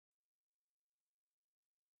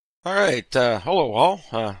All right, hello all.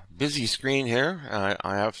 Busy screen here.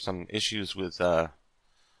 I have some issues with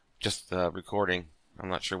just recording. I'm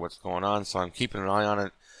not sure what's going on, so I'm keeping an eye on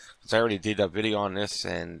it because I already did a video on this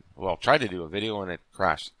and, well, tried to do a video and it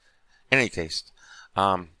crashed. In any case,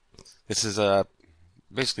 um, this is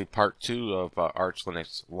basically part two of Arch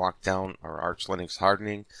Linux lockdown or Arch Linux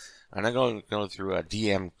hardening, and I'm going to go through a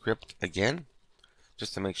Dm-Crypt again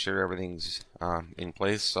just to make sure everything's in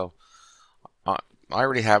place. So. I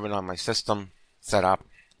already have it on my system set up,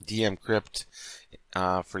 Dm-Crypt,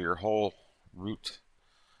 for your whole root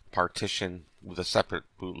partition with a separate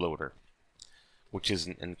bootloader, which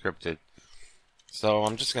isn't encrypted. So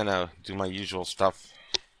I'm just going to do my usual stuff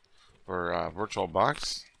for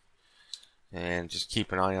VirtualBox and just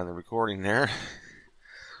keep an eye on the recording there.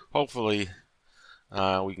 Hopefully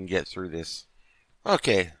we can get through this.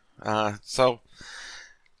 Okay, so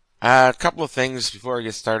a couple of things before I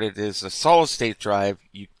get started is a solid state drive,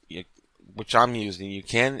 which I'm using. You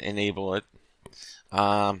can enable it.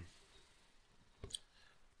 That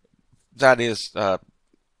is,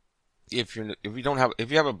 if you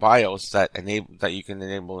have a BIOS that you can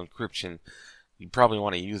enable encryption, you probably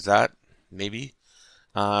want to use that. Maybe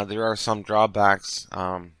there are some drawbacks.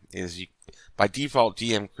 By default,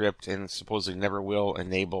 Dm-Crypt and supposedly never will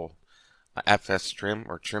enable FS trim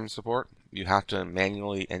or trim support. You have to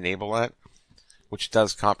manually enable that, which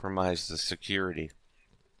does compromise the security.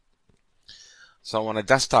 So on a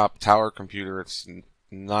desktop tower computer, it's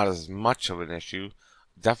not as much of an issue.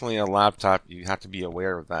 Definitely a laptop, you have to be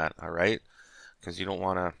aware of that, all right? Because you don't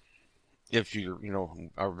want to, if you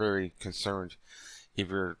are very concerned, if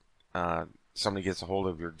somebody gets a hold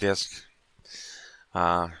of your disk,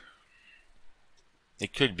 it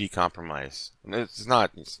could be compromised. It's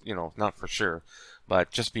not, not for sure, but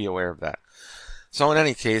just be aware of that. So in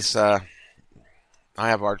any case, I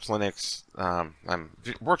have Arch Linux. I'm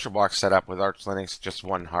VirtualBox set up with Arch Linux, just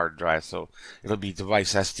one hard drive, so it'll be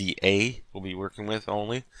device SDA we'll be working with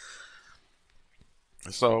only.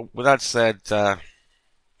 So with that said,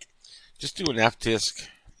 just do an fdisk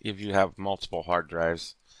if you have multiple hard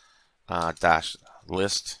drives, dash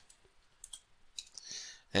list.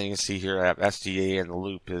 And you can see here I have SDA and the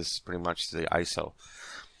loop is pretty much the ISO.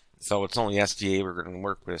 So it's only SDA we're going to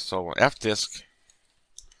work with. So fdisk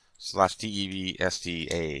 /dev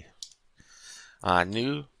SDA.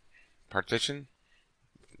 New partition,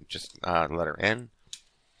 just letter N.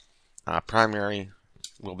 Primary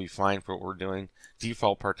will be fine for what we're doing.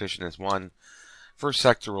 Default partition is 1. First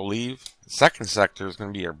sector will leave. Second sector is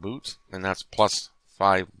going to be our boot, and that's plus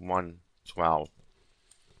 5112.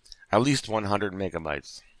 At least 100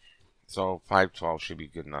 megabytes. So 512 should be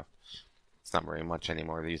good enough. It's not very much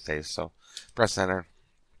anymore these days. So press enter.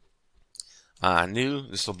 New,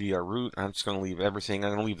 this will be our root. I'm just going to leave everything.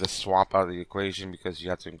 I'm going to leave the swap out of the equation because you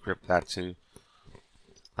have to encrypt that too.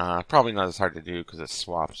 Probably not as hard to do because it's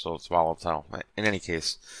swap, so it's volatile. In any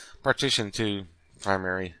case, partition 2,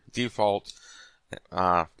 primary, default,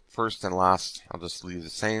 first and last, I'll just leave the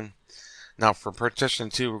same. Now for partition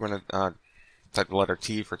 2, we're going to type the letter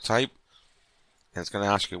T for type. And it's going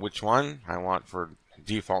to ask you which one I want for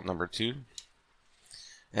default number 2.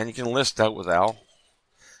 And you can list out with L.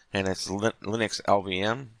 And it's Linux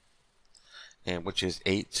LVM, and which is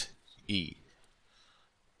 8E. The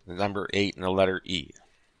number 8 and the letter E.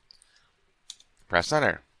 Press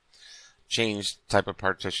enter. Change type of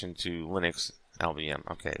partition to Linux LVM.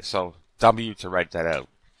 Okay, so W to write that out.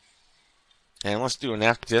 And let's do an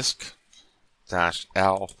fdisk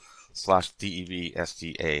 -L /dev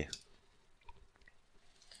SDA.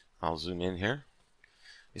 I'll zoom in here.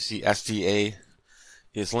 You see SDA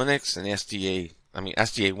is Linux and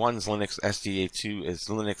SDA1 is Linux, SDA2 is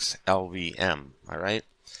Linux LVM. Alright?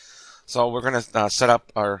 So we're going to set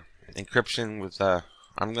up our encryption with, I'm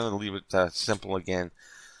going to leave it simple again.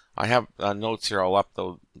 I have notes here, I'll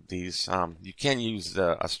upload these. You can use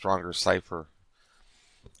a stronger cipher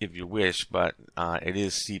if you wish, but it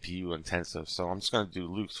is CPU intensive. So I'm just going to do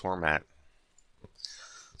Luke's format.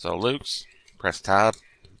 So Luke's, press tab,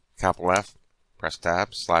 capital F, press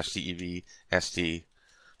tab, /dev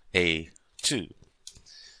SDA2.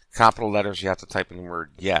 Capital letters, you have to type in the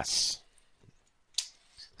word yes.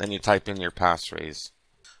 Then you type in your passphrase.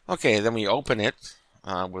 Okay, then we open it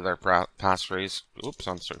with our passphrase. Oops,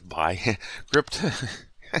 I'm sorry, by crypt.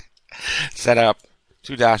 Set up,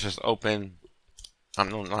 2 dashes, open.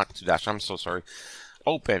 No, not 2 dashes, I'm so sorry.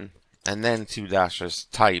 Open, and then 2 dashes,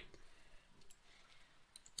 type.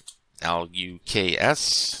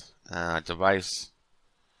 LUKS, device,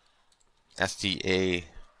 SDA2,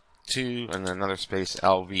 and another space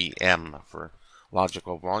LVM for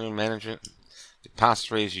logical volume management. The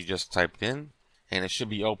passphrase you just typed in, and it should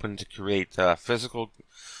be open to create physical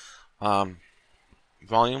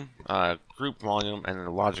volume, group volume, and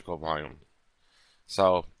a logical volume.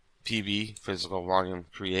 So PV, physical volume,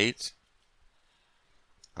 create.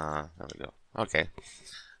 There we go. Okay.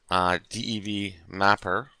 DEV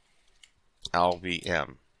mapper,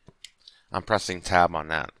 LVM. I'm pressing tab on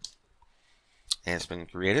that. And it's been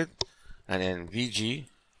created. And then VG,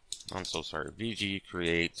 I'm so sorry, VG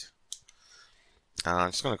create.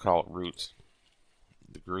 I'm just going to call it root,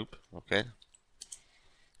 the group, okay?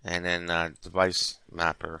 And then device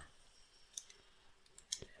mapper,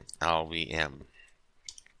 LVM.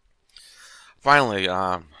 Finally,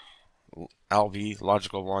 LV,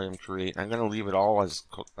 logical volume create. I'm going to leave it all as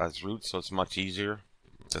root so it's much easier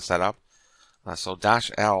to set up. So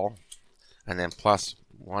 -L and then plus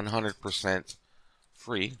 100%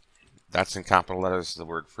 free. That's in capital letters, the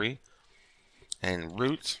word free. And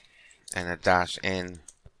root and a -N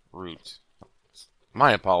root.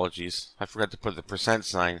 My apologies. I forgot to put the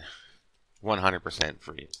 %, 100%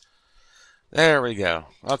 free. There we go.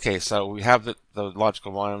 Okay, so we have the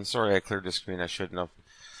logical volume. Sorry I cleared the screen. I shouldn't have.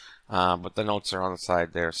 But the notes are on the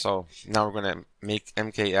side there. So now we're going to make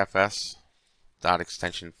mkfs dot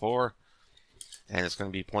extension 4, and it's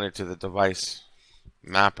going to be pointed to the device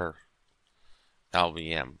mapper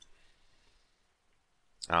LVM.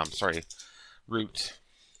 Sorry, root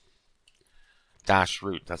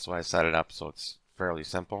 -root. That's why I set it up, so it's fairly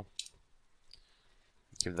simple.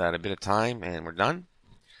 Give that a bit of time, and we're done.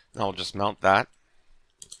 Now we'll just mount that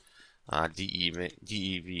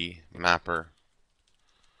DEV mapper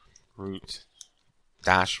root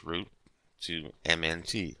 -root to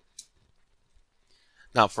MNT.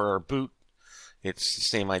 Now for our boot, it's the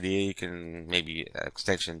same idea. You can maybe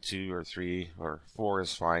extension 2 or 3 or 4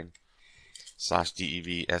 is fine.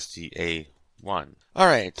 /DEV STA1.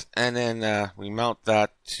 Alright, and then we mount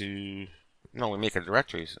that to, no, we make a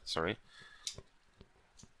directory, sorry.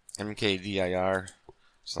 mkdir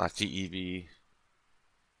 /DEV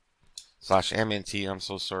 /MNT, I'm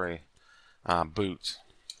so sorry, boot.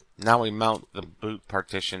 Now we mount the boot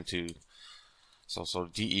partition to, so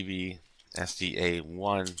DEV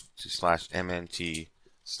STA1 to /MNT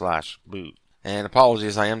 /boot. And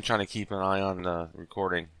apologies, I am trying to keep an eye on the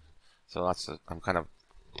recording. So I'm kind of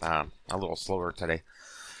a little slower today.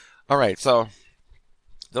 Alright, so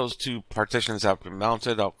those two partitions have been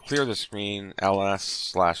mounted. I'll clear the screen,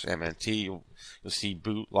 ls/MNT. You'll see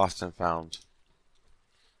boot lost and found.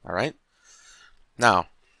 Alright, now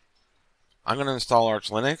I'm going to install Arch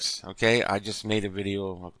Linux. Okay, I just made a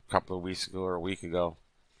video a couple of weeks ago or a week ago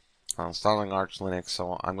on installing Arch Linux,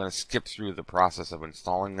 so I'm going to skip through the process of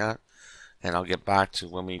installing that, and I'll get back to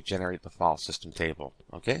when we generate the file system table.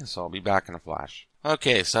 Okay, so I'll be back in a flash.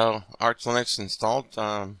 Okay, so Arch Linux installed.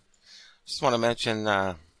 Just want to mention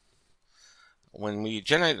when we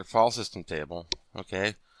generate the file system table,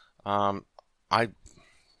 okay, I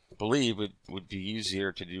believe it would be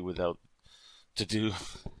easier to do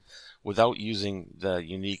without using the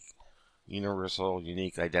universal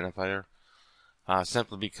unique identifier,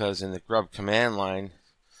 simply because in the grub command line,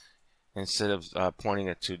 instead of pointing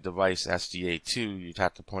it to device SDA2, you'd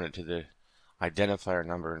have to point it to the identifier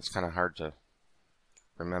number, and it's kind of hard to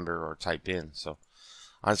remember or type in. So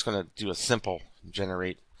I'm just going to do a simple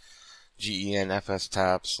generate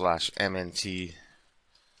genfstab /MNT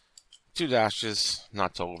 2 dashes,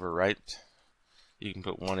 not to overwrite. You can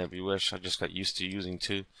put 1 if you wish. I just got used to using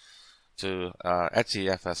 2 to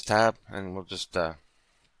etcfstab, and we'll just CAT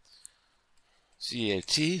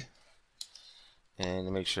and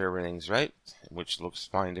to make sure everything's right, which looks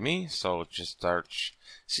fine to me. So just arch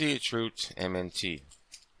chroot MNT.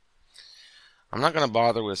 I'm not going to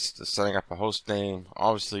bother with setting up a host name.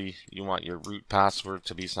 Obviously, you want your root password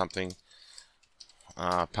to be something.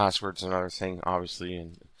 Password's another thing,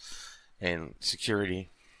 obviously, and security.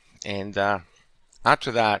 And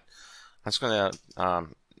after that, I'm just going to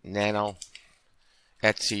nano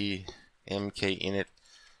etc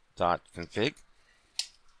mkinit.config.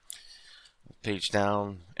 Page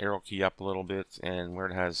down, arrow key up a little bit, and where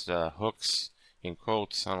it has hooks in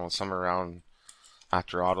quotes, I don't know, somewhere around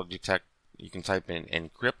after auto detect, you can type in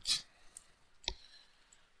encrypt.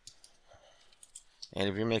 And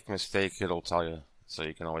if you make a mistake, it'll tell you, so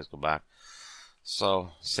you can always go back.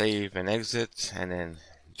 So save and exit, and then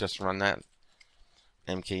just run that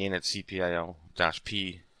mkinit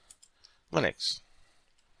cpio-p Linux.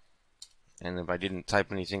 And if I didn't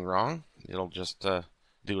type anything wrong, it'll just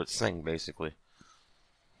do its thing, basically.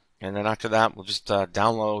 And then after that, we'll just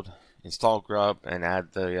download, install grub, and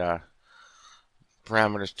add the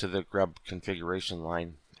parameters to the grub configuration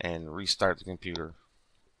line and restart the computer,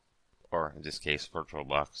 or in this case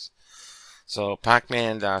VirtualBox. So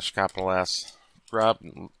pacman dash capital S grub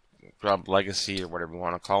legacy or whatever you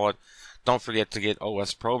want to call it. Don't forget to get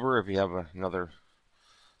OS Prober if you have another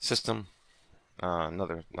system,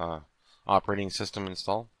 another operating system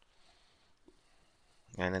installed.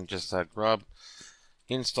 And then just grub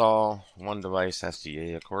install one device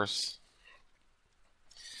SDA, of course.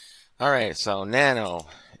 Alright, so nano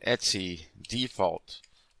etc default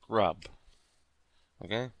grub.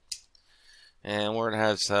 Okay, and where it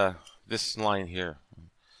has this line here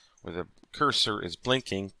where the cursor is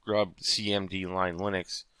blinking, grub cmd line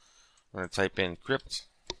Linux, we're going to type in crypt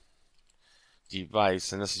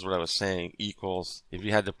device, and this is what I was saying, equals, if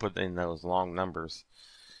you had to put in those long numbers,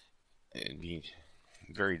 it'd be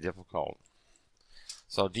very difficult.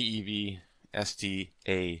 So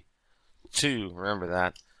DEVSTA2, remember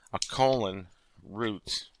that, a colon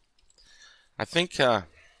root. I think,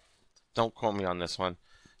 don't quote me on this one,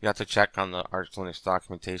 you have to check on the Arch Linux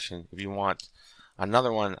documentation. If you want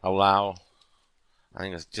another one, allow, I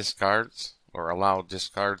think it's discards, or allow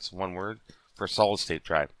discards, one word, for solid state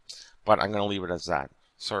drive. But I'm going to leave it as that.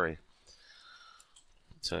 Sorry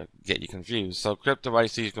to get you confused. So crypt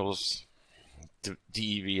device equals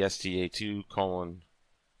DEVSTA2 colon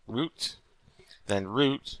root. Then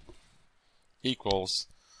root equals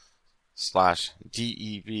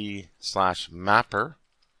 /dev /mapper,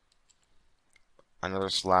 another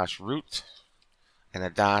 /root, and a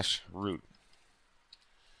dash root.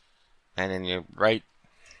 And then you write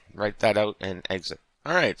that out and exit.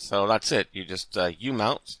 Alright, so that's it. You just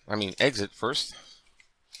exit first,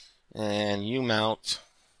 and umount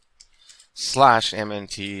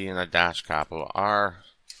 /mnt and a dash capital R,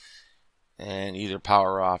 and either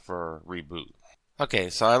power off or reboot.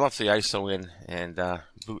 Okay, so I left the ISO in and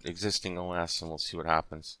boot existing OS, and we'll see what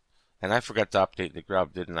happens. And I forgot to update the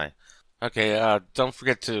grub, didn't I? Okay, don't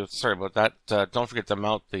forget to, sorry about that, don't forget to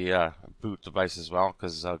mount the boot device as well,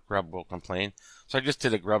 because grub will complain. So I just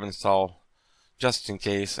did a grub install just in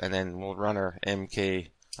case, and then we'll run our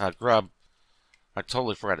mk grub. I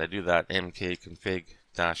totally forgot to do that. mk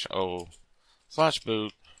config-o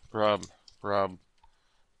 /boot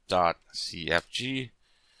grub.cfg,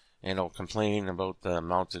 and it'll complain about the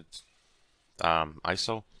mounted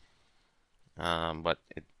ISO, but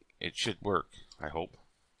it should work, I hope.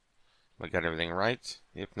 We got everything right.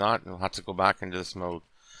 If not, we'll have to go back into this mode,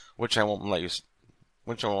 which I won't allow you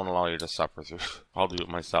to suffer through. I'll do it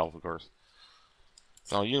myself, of course.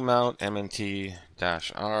 So umount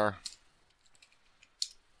mnt-r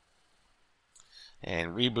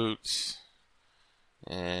and reboot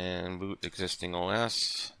and boot existing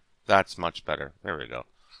OS. That's much better. There we go.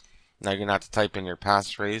 Now you're going to have to type in your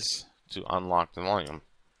passphrase to unlock the volume.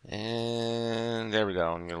 And there we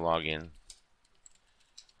go, and you log in.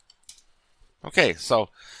 Okay, so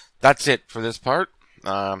that's it for this part.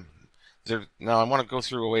 Now I want to go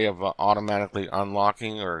through a way of automatically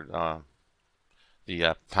unlocking or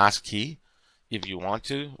the pass key if you want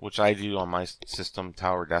to, which I do on my system,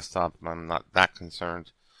 Tower Desktop. I'm not that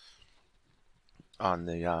concerned on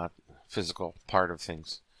the physical part of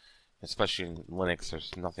things, especially in Linux.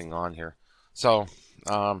 There's nothing on here. So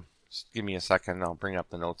just give me a second, I'll bring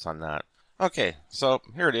up the notes on that. Okay, so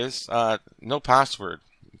here it is. No password,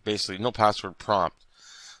 basically no password prompt.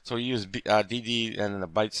 So we use DD and then the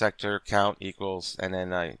byte sector count equals, and then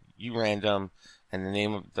urandom and the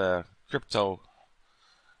name of the crypto,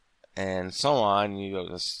 and so on. You go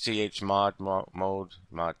to chmod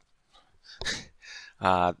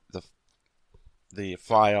the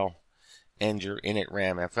file, and your init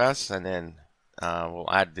ramfs, and then we'll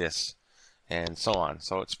add this, and so on.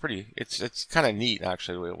 So it's it's kind of neat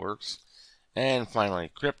actually the way it works. And finally,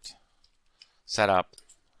 crypt setup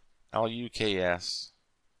luks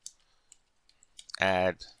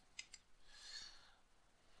add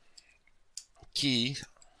key,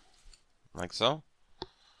 like so,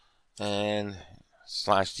 and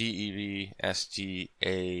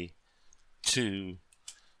 /devsta2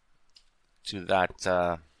 to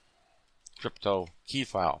that crypto key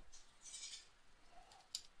file,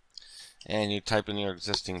 and you type in your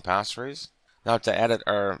existing passphrase. Now to edit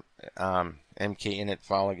our mkinit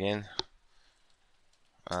file again,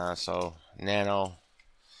 so nano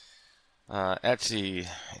etc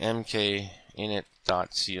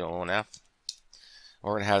mkinit.conf,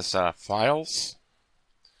 or it has files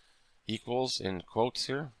equals in quotes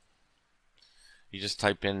here. You just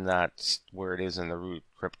type in that where it is in the root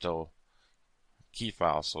crypto key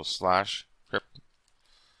file, so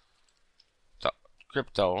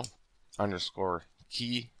 /crypto underscore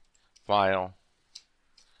key file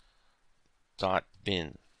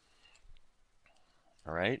 .bin.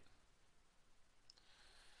 Alright,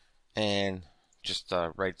 and just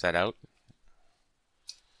write that out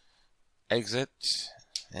exit,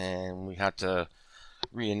 and we had to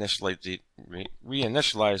reinitialize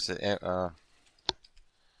the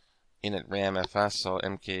init ramfs, so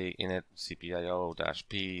mk init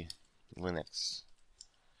cpio-p Linux.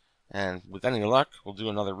 And with any luck, we'll do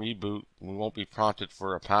another reboot. We won't be prompted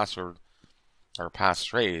for a password or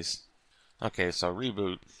passphrase. Okay, so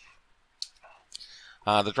reboot.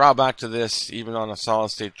 The drawback to this, even on a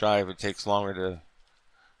solid state drive, it takes longer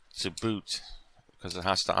to boot because it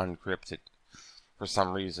has to uncrypt it for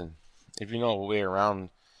some reason. If you know a way around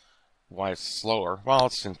why it's slower, well,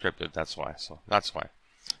 it's encrypted, that's why.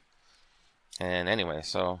 And anyway,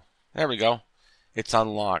 so there we go. It's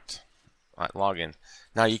unlocked. Login.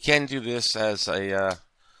 Now you can do this as a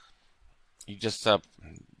you just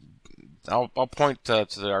I'll point to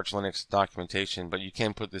the Arch Linux documentation, but you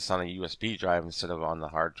can put this on a USB drive instead of on the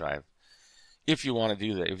hard drive if you want to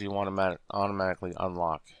do that, if you want to automatically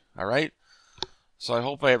unlock. Alright, so I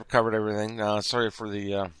hope I have covered everything. Sorry for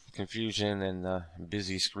the confusion and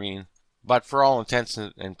busy screen, but for all intents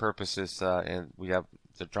and purposes, and we have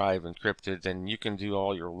the drive encrypted, and you can do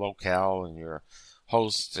all your locale and your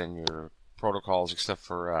hosts and your protocols, except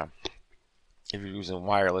for if you're using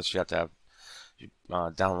wireless, you have to have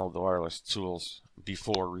download the wireless tools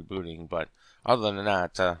before rebooting. But other than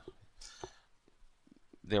that,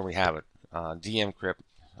 there we have it. Dm-Crypt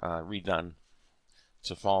redone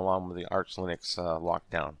to follow along with the Arch Linux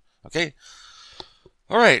lockdown. Okay,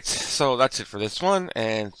 all right. So that's it for this one,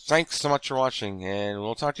 and thanks so much for watching, and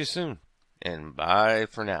we'll talk to you soon. And bye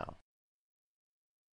for now.